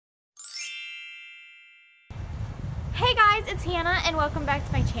Hey guys, it's Hannah and welcome back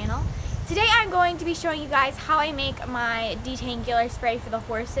to my channel. Today I'm going to be showing you guys how I make my Detangler spray for the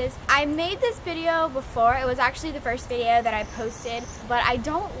horses. I made this video before. It was actually the first video that I posted, but I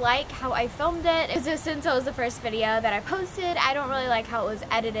don't like how I filmed it. Since it was the first video that I posted, I don't really like how it was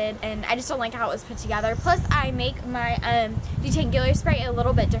edited, and I just don't like how it was put together. Plus, I make my Detangler spray a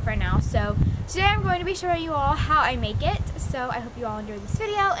little bit different now. So today I'm going to be showing you all how I make it. So I hope you all enjoyed this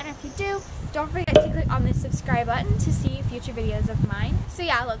video, and if you do, don't forget to click on the subscribe button to see future videos of mine. So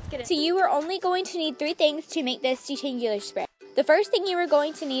yeah, let's get it. So you are only going to need 3 things to make this Detangler spray. The first thing you are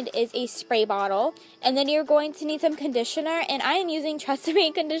going to need is a spray bottle, and then you're going to need some conditioner, and I am using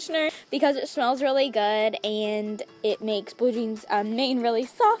Tresemme conditioner because it smells really good and it makes blue jeans mane really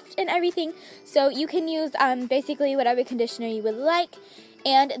soft and everything. So you can use basically whatever conditioner you would like,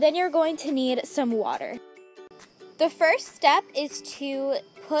 and then you're going to need some water. The first step is to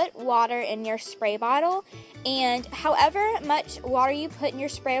put water in your spray bottle, and however much water you put in your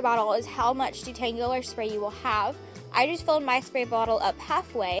spray bottle is how much Detangler spray you will have. I just filled my spray bottle up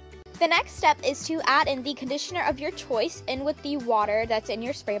halfway. The next step is to add in the conditioner of your choice in with the water that's in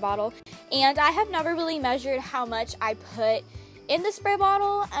your spray bottle, and I have never really measured how much I put in the spray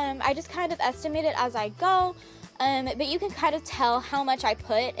bottle. I just kind of estimate it as I go, but you can kind of tell how much I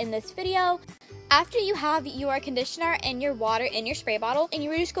put in this video. After you have your conditioner and your water in your spray bottle, and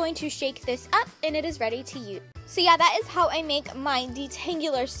you're just going to shake this up and it is ready to use. So yeah, that is how I make my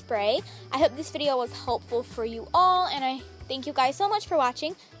Detangler spray. I hope this video was helpful for you all, and I thank you guys so much for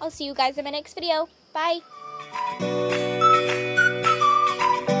watching. I'll see you guys in my next video. Bye!